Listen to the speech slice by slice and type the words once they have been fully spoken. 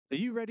Are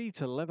you ready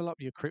to level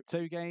up your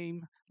crypto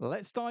game?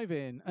 Let's dive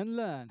in and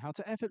learn how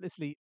to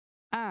effortlessly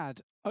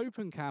add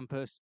Open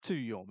Campus to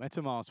your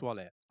MetaMask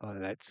wallet.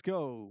 Let's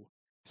go.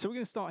 So we're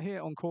going to start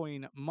here on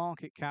Coin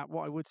Market Cap.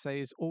 What I would say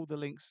is all the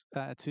links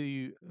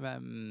to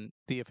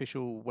the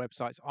official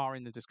websites are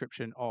in the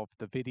description of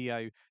the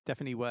video.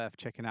 Definitely worth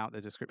checking out the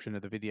description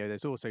of the video.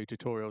 There's also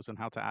tutorials on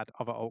how to add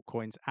other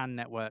altcoins and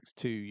networks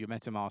to your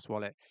MetaMask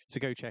wallet. So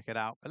go check it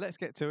out. But let's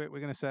get to it. We're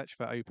going to search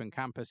for Open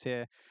Campus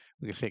here.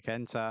 We can click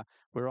enter.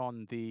 We're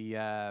on the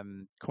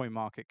Coin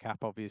Market Cap,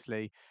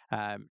 obviously.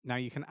 Now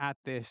you can add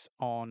this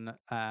on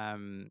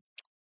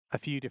a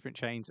few different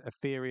chains: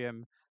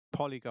 Ethereum,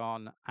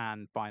 Polygon,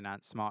 and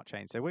Binance Smart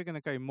Chain. So we're going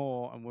to go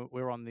more, and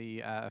we're on the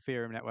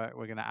Ethereum network.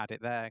 We're going to add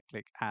it there.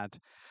 Click add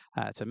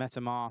to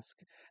MetaMask.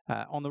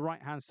 On the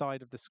right-hand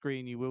side of the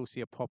screen, you will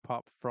see a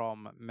pop-up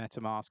from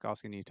MetaMask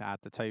asking you to add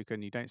the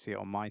token. You don't see it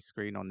on my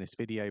screen on this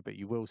video, but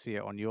you will see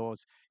it on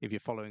yours if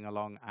you're following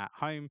along at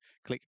home.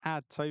 Click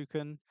add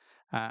token.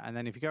 And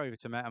then if you go over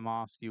to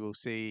MetaMask, you will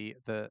see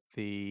that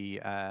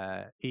the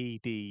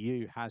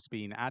EDU has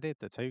been added,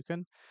 the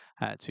token,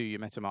 to your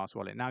MetaMask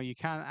wallet. Now, you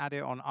can add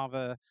it on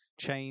other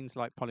chains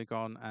like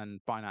Polygon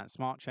and Binance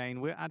Smart Chain.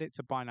 We'll add it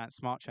to Binance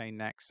Smart Chain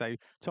next. So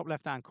top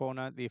left-hand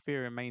corner, the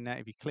Ethereum mainnet,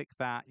 if you click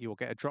that, you'll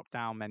get a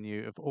drop-down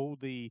menu of all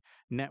the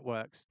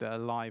networks that are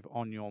live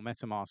on your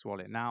MetaMask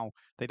wallet. Now,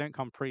 they don't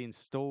come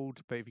pre-installed,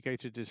 but if you go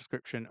to the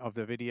description of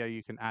the video,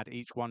 you can add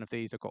each one of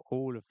these. I've got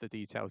all of the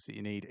details that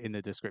you need in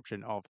the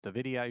description of the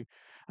video.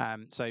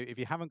 So if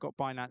you haven't got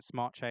Binance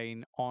Smart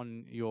Chain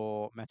on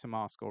your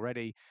MetaMask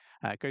already,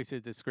 go to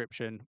the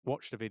description,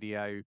 watch the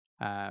video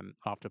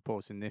after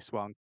pausing this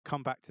one,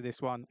 come back to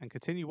this one and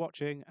continue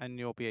watching, and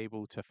you'll be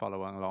able to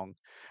follow along.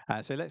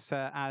 So let's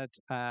add,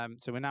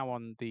 so we're now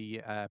on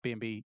the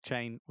BNB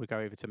chain. We go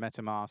over to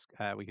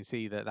MetaMask. We can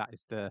see that that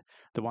is the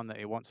one that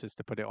it wants us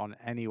to put it on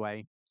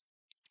anyway.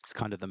 It's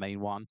kind of the main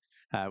one.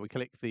 We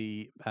click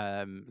the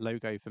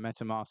logo for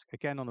MetaMask.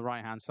 Again, on the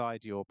right-hand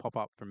side, your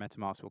pop-up from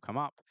MetaMask will come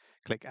up.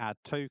 Click Add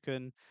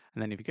Token.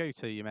 And then if you go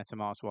to your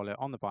MetaMask wallet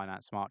on the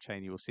Binance Smart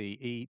Chain, you will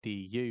see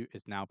EDU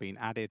is now being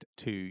added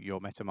to your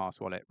MetaMask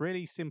wallet.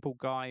 Really simple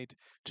guide,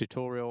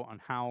 tutorial on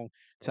how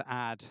to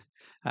add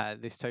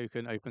this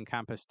token, Open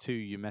Campus, to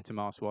your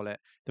MetaMask wallet.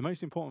 The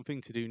most important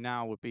thing to do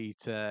now would be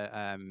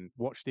to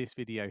watch this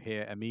video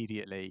here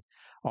immediately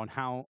on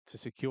how to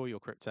secure your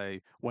crypto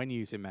when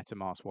using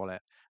MetaMask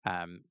wallet.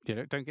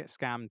 Don't get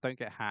scammed, don't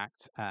get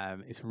hacked.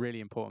 It's a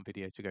really important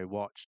video to go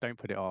watch. Don't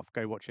put it off.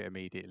 Go watch it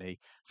immediately.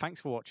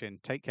 Thanks for watching.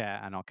 Take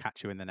care, and I'll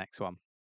catch you in the next one.